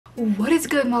What is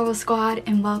good, Marvel Squad,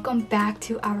 and welcome back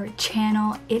to our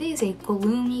channel. It is a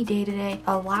gloomy day today.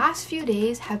 The last few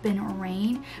days have been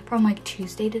rain from like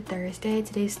Tuesday to Thursday.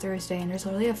 Today's Thursday and there's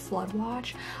literally a flood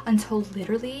watch until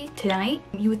literally tonight.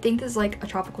 You would think this is like a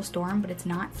tropical storm, but it's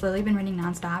not. It's literally been raining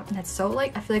nonstop, and that's so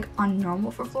like I feel like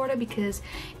unnormal for Florida, because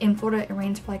in Florida it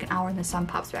rains for like an hour and the sun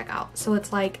pops back out. So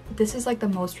it's like this is like the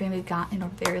most rain we've gotten in a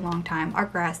very long time. Our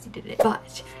grass did it.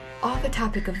 But off the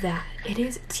topic of that, it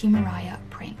is Team Mariah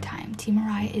prank time. Team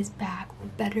Mariah is back. We're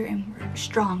better and we're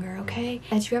stronger, okay?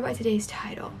 As you read by today's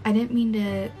title, I didn't mean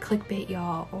to clickbait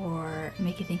y'all or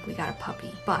make you think we got a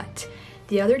puppy, but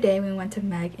the other day when we went to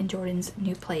Meg and Jordan's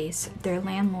new place, their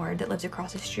landlord that lives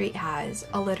across the street has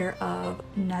a litter of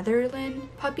Netherland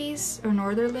puppies, or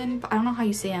Northern, I don't know how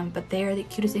you say them, but they are the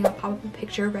cutest thing. I'll pop up a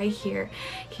picture right here.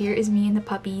 Here is me and the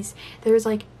puppies. There's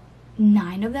like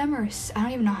 9 of them, or I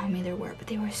don't even know how many there were, but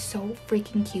they were so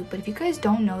freaking cute. But if you guys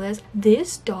don't know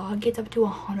this dog gets up to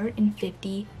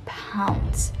 150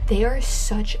 pounds. They are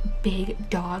such big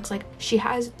dogs. Like, she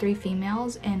has 3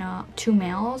 females and 2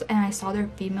 males, and I saw their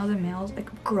females and males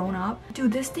like grown up.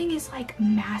 Dude, this thing is like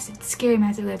massive. It's scary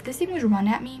massive. Like, if this thing was run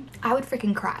at me, I would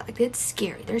freaking cry. Like, it's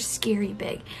scary. They're scary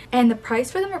big, and the price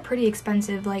for them are pretty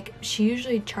expensive. Like, she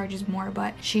usually charges more,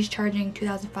 but she's charging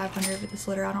 $2,500 for this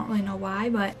litter. I don't really know why,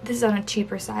 but this is on a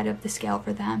cheaper side of the scale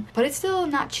for them, but it's still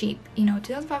not cheap. You know,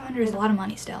 $2,500 is a lot of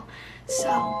money still.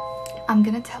 So I'm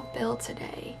gonna tell Bill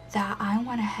today that I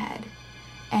went ahead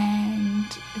and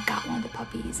got one of the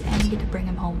puppies and get to bring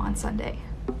him home on Sunday.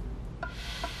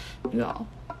 Y'all,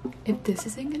 if this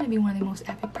isn't gonna be one of the most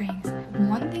epic pranks,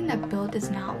 one thing that Bill does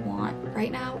not want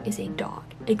right now is a dog,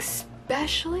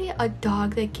 especially a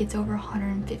dog that gets over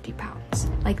 150 pounds.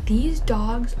 Like, these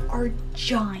dogs are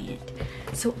giant.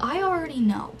 So I already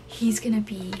know he's gonna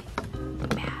be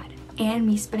mad. And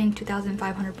me spending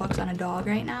 $2,500 on a dog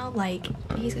right now, like,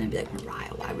 he's gonna be like,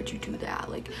 Mariah, why would you do that?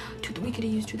 Like, we could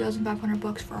have used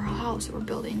 $2,500 for our house that we're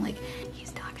building. Like,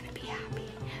 he's not gonna be happy.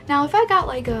 Now, if I got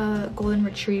like a golden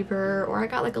retriever, or I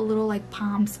got like a little like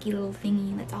Pomsky little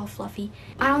thingy that's all fluffy,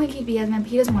 I don't think he'd be as mad, but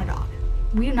he doesn't want a dog.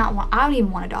 I don't even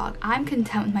want a dog. I'm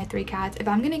content with my 3 cats. If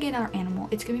I'm gonna get another animal,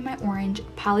 it's gonna be my orange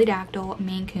polydactyl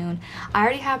Maine Coon. I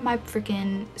already have my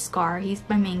freaking Scar. He's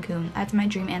my Maine Coon. That's my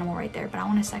dream animal right there, but I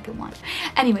want a second one.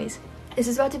 Anyways, this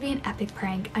is about to be an epic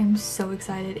prank. I'm so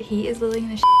excited. He is literally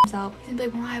gonna himself. He's gonna be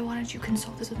like, Mariah, why don't you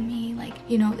consult this with me? Like,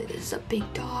 you know, this is a big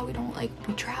dog.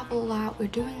 We travel a lot. We're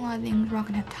doing a lot of things. We're not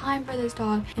gonna have time for this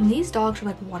dog. And these dogs are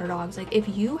like water dogs. Like, if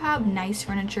you have nice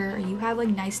furniture or you have like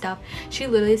nice stuff, she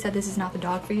literally said this is not the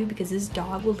dog for you, because this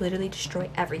dog will literally destroy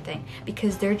everything,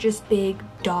 because they're just big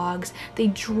dogs. They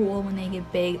drool when they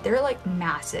get big. They're like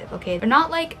massive, okay? They're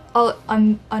not like a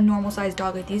normal sized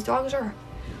dog. Like, these dogs are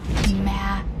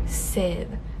massive.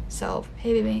 So,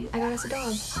 hey baby, I got us a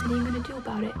dog. What are you gonna do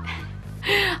about it?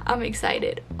 I'm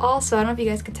excited. Also, I don't know if you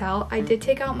guys could tell, I did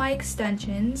take out my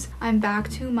extensions. I'm back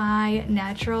to my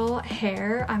natural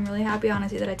hair. I'm really happy,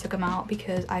 honestly, that I took them out,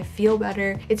 because I feel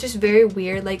better. It's just very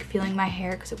weird, like, feeling my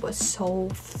hair, because it was so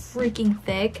freaking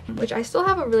thick, which I still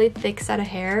have a really thick set of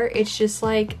hair. It's just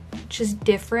like,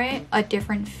 different, a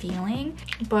different feeling.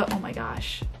 But oh my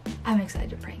gosh, I'm excited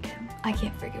to prank him. I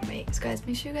can't freaking wait. So guys,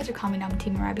 make sure you guys are commenting down with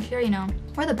Team Mariah, because you know,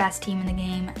 we're the best team in the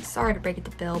game. Sorry to break it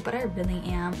to Bill, but I really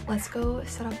am. Let's go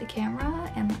set up the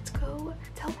camera and let's go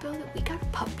tell Bill that we got a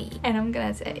puppy. And I'm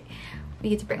gonna say, we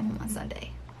get to bring him home on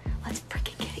Sunday. Let's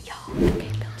freaking get it, y'all. Okay,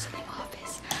 Bill's in the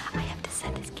office. I have to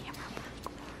set this camera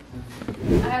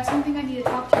up. I have something I need to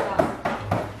talk to you about.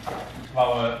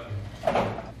 About what?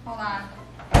 Hold on.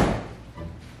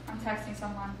 I'm texting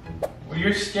someone. Well,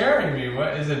 you're scaring me.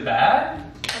 What, is it bad?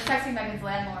 I'm texting Megan's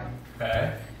landlord.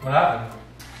 Okay. What happened?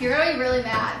 You're gonna be really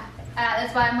mad.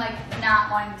 That's why I'm like not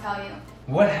wanting to tell you.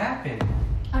 What happened?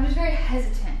 I'm just very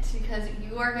hesitant, because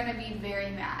you are gonna be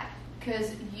very mad.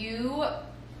 Because you're gonna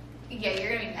be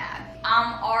mad.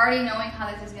 I'm already knowing how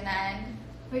this is gonna end.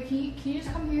 Wait, can you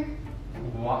just come here?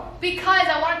 What? Because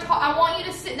I want to talk. I want you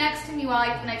to sit next to me when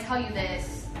I tell you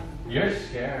this. You're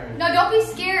scared. No, don't be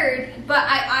scared. But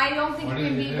I don't think What you're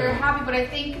gonna did be you very do? happy. But I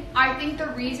think the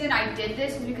reason I did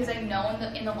this is because I know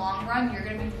in the long run you're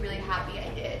gonna be really happy I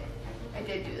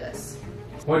did do this.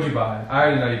 What'd you buy? I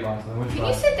already know you bought something. What'd you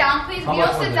Can buy? you sit down, please? If How you much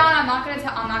don't was sit it? down, I'm not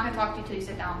gonna talk to you till you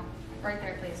sit down. Right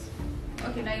there, please.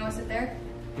 Okay, now you wanna sit there?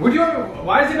 What do you want?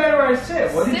 Why does it matter where I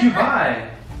sit? What did Sit you right- buy?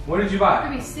 What did you buy?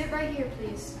 Baby, sit right here,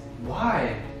 please.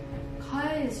 Why?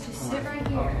 Cause just sit right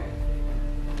here. Okay.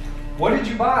 What did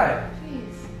you buy?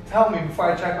 Please. Tell me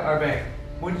before I check our bank.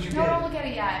 What did you No, get? don't look at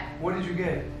it yet. What did you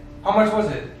get? How much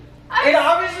was it? It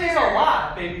obviously is a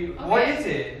lot, baby. Okay. What is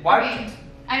it? Why? Okay.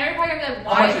 I know you're probably gonna be like,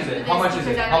 How why much is did you it? do How this? much is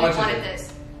Because it? I know How you much is wanted it?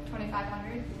 this.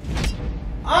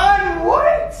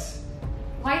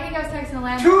 the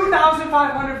land.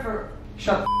 $2,500 for.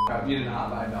 Shut the up. You did not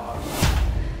buy a dog.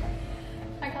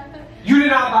 I got that. You did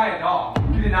not buy a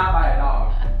dog. You did not buy a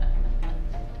dog.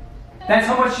 That's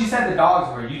how much she said the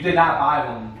dogs were. You did not buy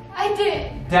one. I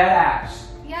did. Dead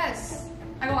ass. Yes.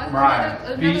 I got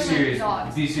Mariah, be another serious.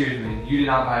 dog. Be serious with me. You did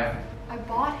not buy I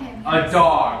bought him. a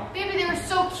dog. Baby, they were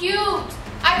so cute.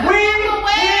 I We put them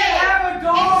away. can't have a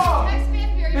dog. And she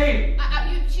texted me if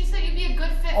Babe. she said you'd be a good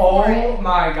fit for it. Oh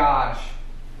my gosh.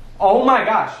 Oh my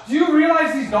gosh. Do you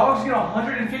realize these dogs get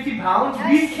 150 pounds?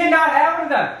 Yes. We cannot have one of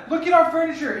them. Look at our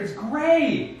furniture. It's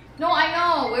gray. No, I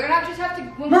know. We're gonna just have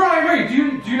to. Mariah, do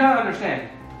you not understand?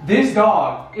 This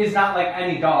dog is not like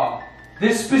any dog.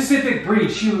 This specific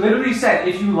breed, she literally said,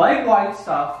 if you like white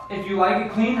stuff, if you like a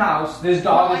clean house, this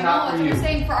dog is not for you. I'm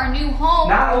saying for our new home.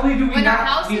 Not only do we when not, our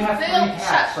house we is have built, 3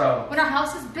 cats, bro. When our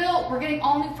house is built, we're getting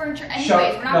all new furniture anyways.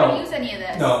 We're not gonna use any of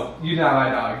this. No, you did not buy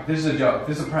a dog. This is a joke.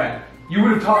 This is a prank. You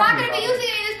would have We're talked not to me gonna about be this.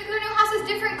 using any of this because our new house is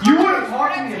different colors. You would have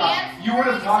talked to me about. You would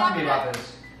have talked to me about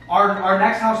this. Our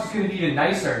next house is gonna be even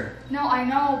nicer. No, I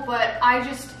know, but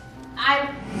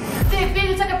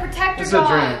it's like a protector This is a dog.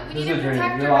 dream. We This need is a a dream.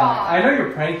 protector You're lying. dog. I know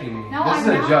you're pranking me. No, this I'm is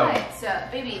a not,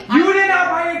 joke. baby. You did not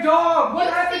buy a dog. What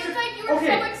happened? You seemed like you were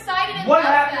so excited and what loved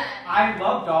happened? them. I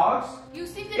love dogs. You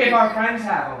seemed If our friends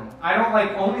have them, I don't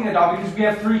like owning a dog because we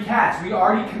have 3 cats. We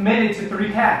already committed to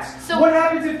 3 cats. So what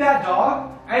happens if that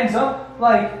dog ends up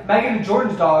like Megan and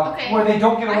Jordan's dog, where they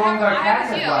don't get along with our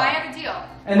cats as well? I have a deal.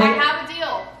 And I have a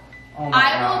deal. Oh my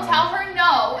I God. will tell her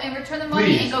no and return the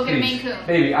money and go get a Maine Coon.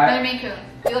 Baby, Another Maine Coon.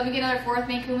 You let me get another 4th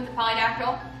Maine Coon with the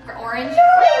polydactyl for orange?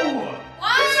 No!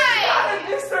 Why?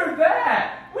 This is not a this or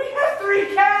that. We have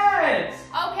 3 cats.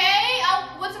 Okay,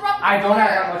 what's wrong with I don't have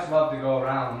 4? that much love to go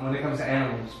around when it comes to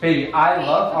animals. Baby, I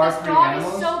love our 3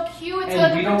 animals. This dog is so cute. It's and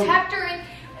like a protector and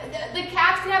the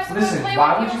cats can have someone Listen, to play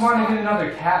why with. would you want to get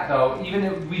another cat though? Even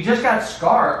if we just got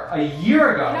Scar a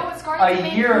year ago. No, it's Scar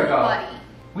a year ago. Buddy.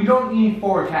 We don't need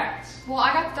 4 cats. Well,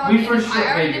 I got the dog. We for sure,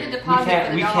 I already baby. did the deposit for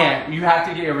the we dog. can't. You have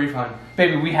to get your refund,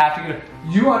 baby. We have to get.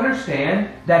 You understand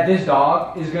that this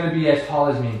dog is gonna be as tall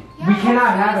as me. Yeah, we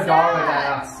cannot have a dog like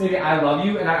that. that. Baby, I love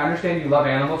you, and I understand you love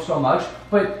animals so much,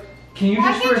 but can you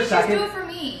Why just for a can't second? you just do it for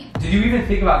me? Did you even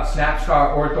think about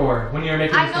Snapstar or Thor when you were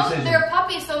making this I know decision? they're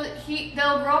puppies, so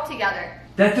they'll grow up together.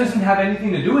 That doesn't have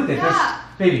anything to do with it. Yeah.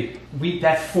 Baby,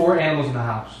 that's 4 animals in the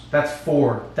house. That's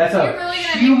 4. That's You're a really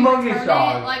gonna make me humongous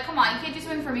dog. Like, come on, you can't do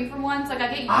something for me for once. Like, I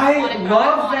get you. I wanted, but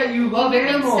love wanted. that you love You're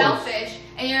being animals. selfish,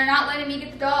 and you're not letting me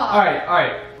get the dog.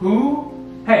 Alright.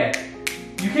 Hey,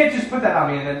 you can't just put that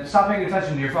on me and then stop paying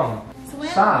attention to your phone. It's the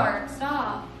landlord.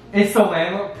 Stop. It's the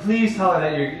landlord. Please tell her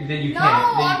that you No,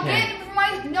 can't. I'm getting for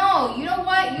my. No, you know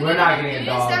what? We're not getting a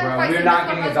dog, bro. We're not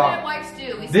getting a dog.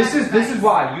 This is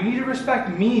why you need to respect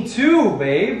me too,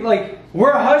 babe. Like,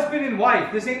 we're husband and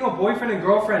wife. This ain't no boyfriend and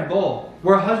girlfriend bull.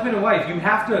 We're husband and wife. You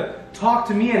have to talk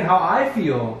to me and how I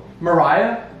feel.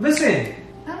 Mariah, listen.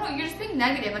 I don't know. You're just being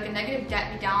negative, like a negative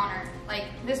Debbie Downer. Like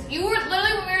this. You were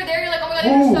literally when we were there. You're like, oh my god,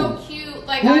 you're so cute.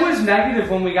 Like, who was negative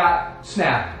when we got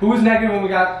Snap? Who was negative when we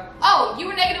got? Oh, you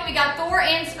were negative when we got Thor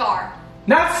and Scar.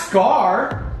 Not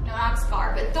Scar. No, not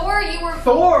Scar, but Thor. You were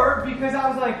Thor because I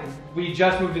was like, we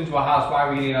just moved into a house. Why are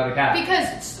we getting another cat?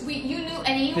 Because you knew,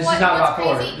 and you know this what? Is not What's about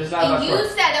Thor. crazy? This is not about you Thor.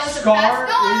 said that was Scar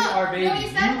the best. is our baby. No, you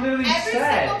said literally every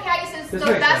said. single cat. You said it's This the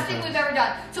makes best sense, thing though. we've ever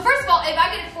done. So first of all, if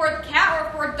I get a 4th cat or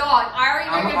a 4th dog, I already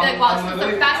know you're gonna be like, wow, this is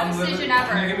the best decision ever.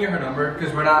 Can you give me her number?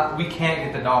 Because we can't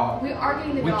get the dog. We are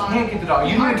getting the We dog. can't get the dog.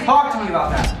 You didn't even talk to me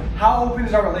about that. How open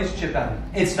is our relationship then?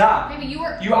 It's not. Maybe you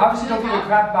obviously don't give a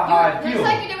crap about how I feel. Just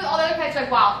like you did with all the other cats, you're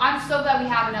like, wow, I'm so glad we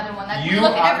have another one. Like, You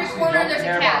look at every obviously corner, don't there's a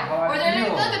care cat. about how I Or there's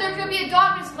feel. look, there's gonna be a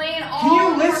dog just laying all Can you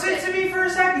over listen it. to me for a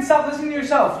second? Stop listening to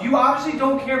yourself. You obviously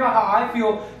don't care about how I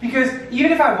feel because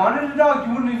even if I wanted a dog,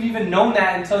 you wouldn't have even known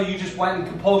that until you just went and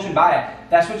compulsion buy it.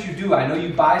 That's what you do. I know you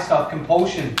buy stuff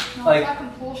compulsion. No, like, it's not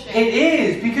compulsion. It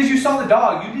is because you saw the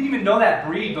dog. You didn't even know that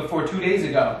breed before 2 days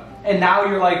ago. And now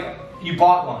you're like, you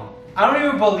bought one. I don't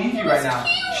even believe you right now.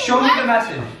 Cute. Show me the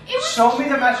message. Show me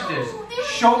the messages.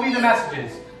 Show me the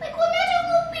messages. Like, well,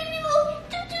 imagine little baby little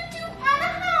do on the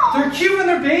house. They're cute when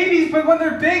they're babies, but when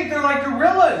they're big, they're like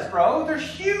gorillas, bro. They're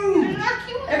huge. They're not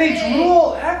cute when And they they're big.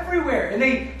 drool everywhere.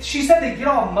 And she said they get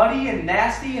all muddy and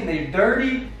nasty and they're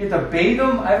dirty. You have to bathe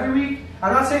them every week.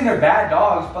 I'm not saying they're bad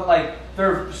dogs, but like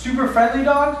they're super friendly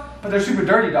dogs, but they're super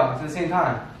dirty dogs at the same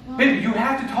time. Well, Baby, you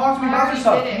have to talk to me I about already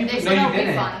yourself. did it. They No, said you no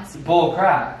didn't. refunds. Bull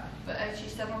crap. But she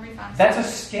said no refunds. That's a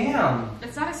scam.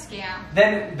 It's not a scam.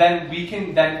 Then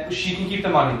she can keep the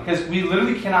money because we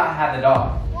literally cannot have the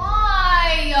dog.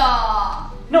 Why?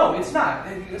 No, it's not.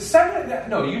 Send it.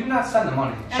 No, you did not send the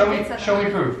money. Show me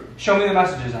proof. Show me the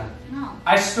messages then. No.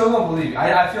 I still don't believe you.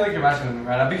 I feel like you're messing with me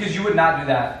right now because you would not do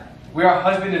that. We are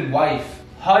husband and wife.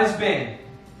 Husband.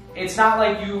 It's not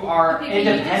like you are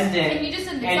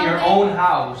independent in your own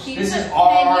house. This is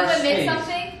our space. Can you admit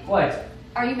something? What?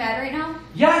 Are you mad right now?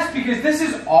 Yes, because this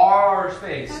is our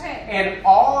space. Okay. And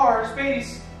our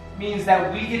space means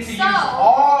that we get to use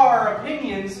our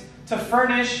opinions to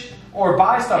furnish or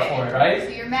buy stuff for it, right? So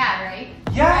you're mad, right?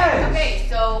 Yes. Okay,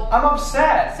 so I'm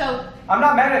upset. So I'm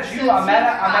not mad at you. I'm mad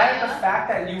at the fact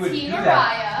that you would do that.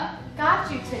 Mariah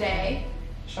got you today.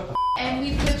 Shut the and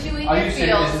we put you in Are your you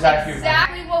serious? field. Is that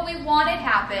Exactly what we wanted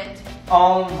happened.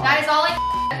 Oh my. That is all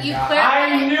you clear.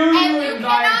 I knew you would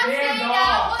buy cannot a damn say dog.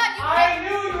 that. Hold on, I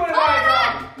knew you would buy a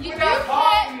dog. You Without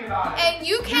talking about it. And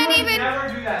you can't you would even never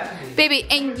do that to me. Baby,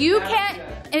 and you can't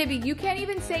you can't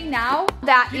even say now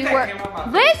that Keep you that were camera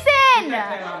on my face. listen. Keep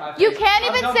that camera on my face. You can't I'm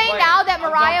even done say playing. now that I'm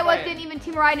Mariah done playing. didn't even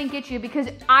Team Mariah didn't get you because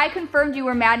I confirmed you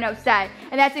were mad and upset,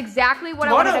 and that's exactly what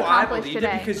I wanna wanted to know why accomplish I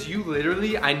today. it? Because you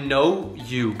literally, I know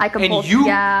you, and you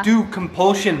do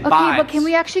compulsion buys. Okay, but can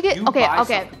we actually get? You Okay.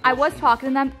 buy I was talking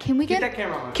to them. Can we Keep get? that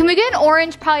camera on. Can we get an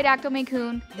orange polydactyl Maine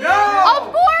Coon? No.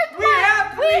 Of course. We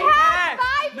have We three have cats.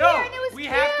 5 No, here, and it was we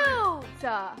cute.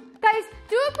 have Guys,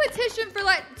 do a petition for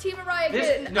let Team Mariah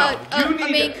get a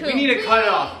Maine Coon. We need to cut it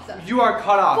off. You are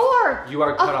cut off. 4. You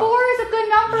are cut off. 4 is a good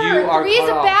number. You are 3 is cut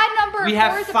a off. bad number. We 4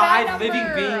 have is a bad 5 living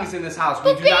number. beings in this house.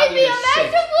 We But do not baby, need a imagine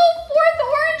 6th. a little 4th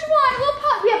orange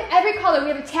one. We have every color. We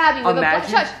have a tabby. We have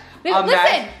Imagine- a shush.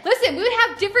 Listen, we would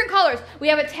have different colors. We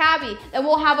have a tabby, then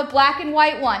we'll have a black and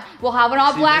white one. We'll have an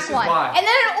all black one. Why. And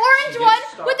then an orange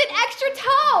one with an extra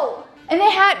toe. And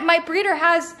my breeder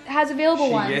has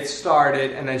available ones. She gets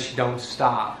started and then she don't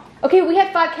stop. Okay, we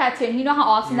had 5 cats in. You know how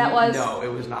awesome that was? No,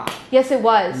 it was not. Yes, it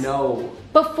was. No.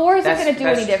 But 4 isn't going to do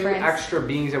any difference. That's 2 extra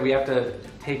beings that we have to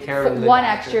take care of. One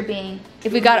extra being.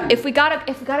 If we got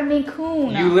a Maine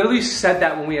Coon. You literally said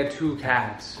that when we had 2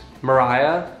 cats.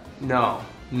 Mariah, no.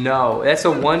 No, that's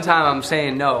the one time I'm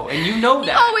saying no, and you know that.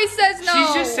 He always says no.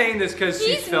 She's just saying this because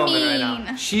she's filming right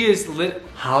now. She is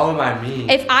How am I mean?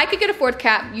 If I could get a 4th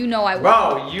cat, you know I would.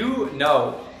 Bro, you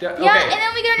know. Yeah, okay. And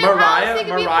then we get a new house.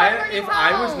 Mariah, if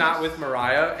I was not with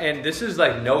Mariah, and this is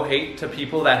like no hate to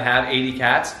people that have 80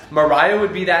 cats, Mariah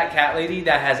would be that cat lady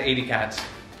that has 80 cats.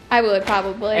 I would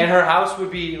probably. And her house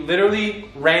would be literally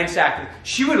ransacked.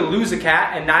 She would lose a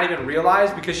cat and not even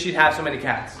realize because she'd have so many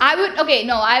cats. I would, okay,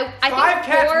 no, I think 5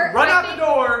 cats would run out the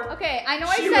door. Okay, I know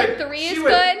I said 3 is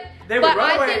good, they would but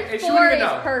run I away, think 4 is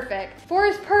perfect. 4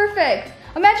 is perfect.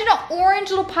 Imagine an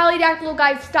orange little polydactyl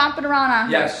guy stomping around on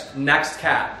her. Yes, next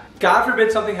cat. God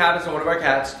forbid something happens to one of our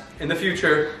cats in the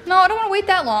future. No, I don't want to wait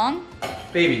that long.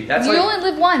 Baby, that's You only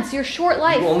live once. You're short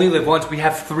life. You only live once. We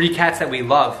have 3 cats that we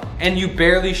love. And you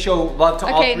barely show love to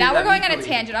all 3 Okay, now we're going equally. on a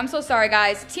tangent. I'm so sorry,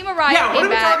 guys. Team Mariah Yeah, what came are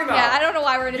we back. talking about? Yeah, I don't know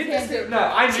why we're in a tangent.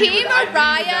 Team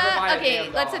Mariah, okay,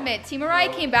 let's admit, Team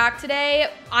Mariah came back today.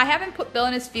 I haven't put Bill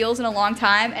in his feels in a long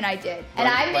time, and I did. And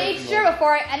I made sure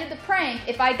before I ended the prank,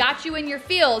 if I got you in your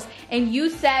feels, and you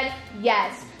said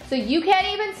yes. So you can't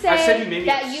even say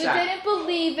that you didn't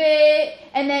believe it,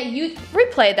 and that you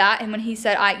replay that, and when he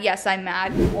said, yes, I'm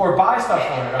mad. Or buy stuff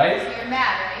for it, right? So you're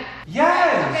mad, right?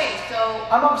 Yes! Okay, so...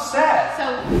 I'm upset.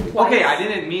 So... Okay, I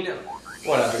didn't mean it.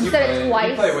 Whatever. You said it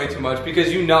twice. You play way too much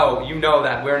because you know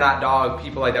that we're not dog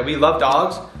people like that. We love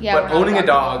dogs, but owning a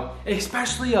dog,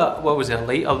 especially what was it, a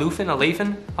Lufin?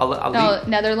 No,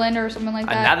 Netherland or something like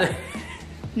that.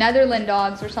 Netherland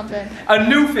dogs or something. A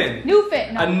Newfoundland.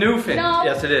 Newfoundland. No. A Newfoundland. No.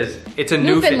 Yes, it is. It's a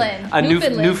Newfoundland. A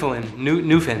Newfoundland.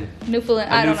 Newfoundland.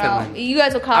 I don't know. You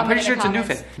guys will comment. I'm pretty sure it's a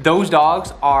Newfoundland. Those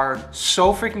dogs are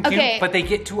so freaking cute, but they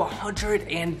get to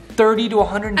 130 to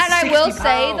 160 And I will say,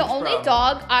 pounds, the only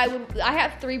dog I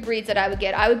have 3 breeds that I would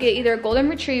get. I would get either a golden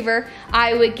retriever,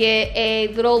 I would get a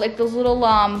little, like those little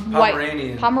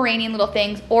white Pomeranian little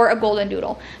things, or a golden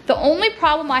doodle. The only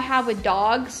problem I have with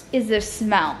dogs is the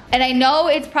smell. And I know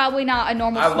it's probably not a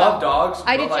normal smell. I love dogs.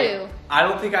 I do too. I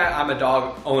don't think I'm a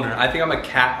dog owner. I think I'm a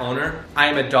cat owner. I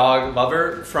am a dog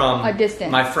lover from a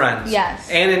distance. My friends. Yes.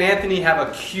 Anne and Anthony have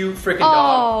a cute freaking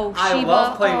dog. I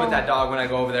love playing with that dog when I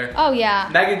go over there. Oh yeah.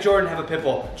 Meg and Jordan have a pit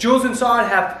bull. Jules and Saad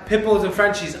have pit bulls and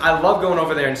Frenchies. I love going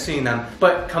over there and seeing them.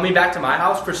 But coming back to my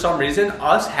house, for some reason,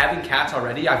 us having cats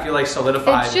already, I feel like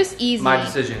solidified it's just easy. My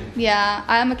decision. Yeah,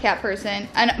 I'm a cat person.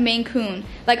 And Maine Coon.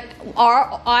 Like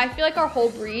I feel like our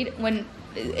whole breed, when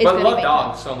it's but gonna love make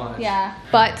dogs so much. Yeah,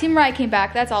 but Team Mariah came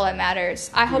back. That's all that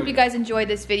matters. I hope you guys enjoyed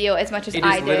this video as much as I did.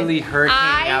 It is literally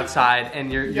hurricaning outside,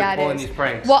 and you're pulling these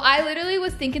pranks. Well, I literally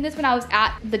was thinking this when I was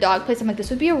at the dog place. I'm like, this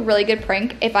would be a really good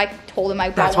prank if I told him I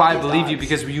brought That's why I believe dogs. you,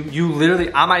 because you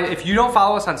literally, if you don't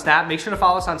follow us on Snap, make sure to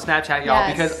follow us on Snapchat, y'all,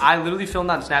 because I literally filmed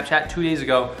on Snapchat 2 days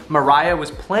ago. Mariah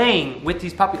was playing with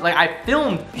these puppies. Like, I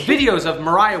filmed videos of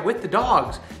Mariah with the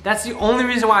dogs. That's the only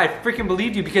reason why I freaking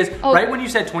believed you, because right when you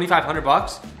said 2,500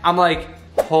 bucks, I'm like,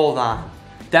 hold on.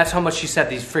 That's how much she said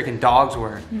these freaking dogs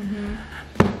were.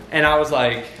 And I was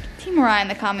like, Team Mariah in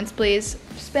the comments, please.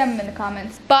 Spam them in the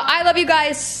comments. But I love you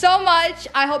guys so much.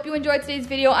 I hope you enjoyed today's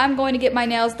video. I'm going to get my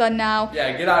nails done now.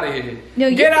 yeah, get out of here. No,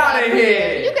 you get out of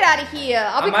here. You get out of here.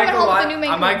 I'll be coming home with a new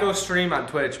makeup. I might go stream on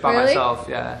Twitch by myself,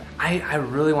 yeah. I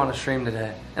really want to stream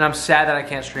today. And I'm sad that I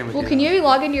can't stream with you. Well, can you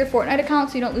log into your Fortnite account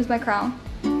so you don't lose my crown?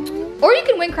 Or you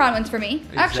can win crown wins for me,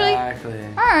 actually. Exactly.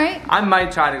 All right. I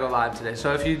might try to go live today.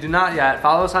 So if you do not yet,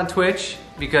 follow us on Twitch,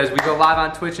 because we go live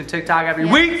on Twitch and TikTok every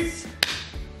week.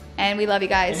 And we love you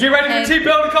guys. Get ready for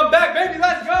T-Bill to come back, baby.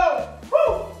 Let's go.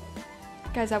 Woo.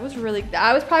 Guys, that was probably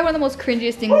one of the most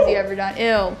cringiest things you've ever done.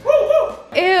 Ew.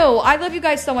 Ew. I love you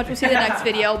guys so much. We'll see you in the next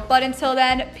video. But until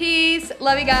then, peace.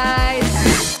 Love you guys.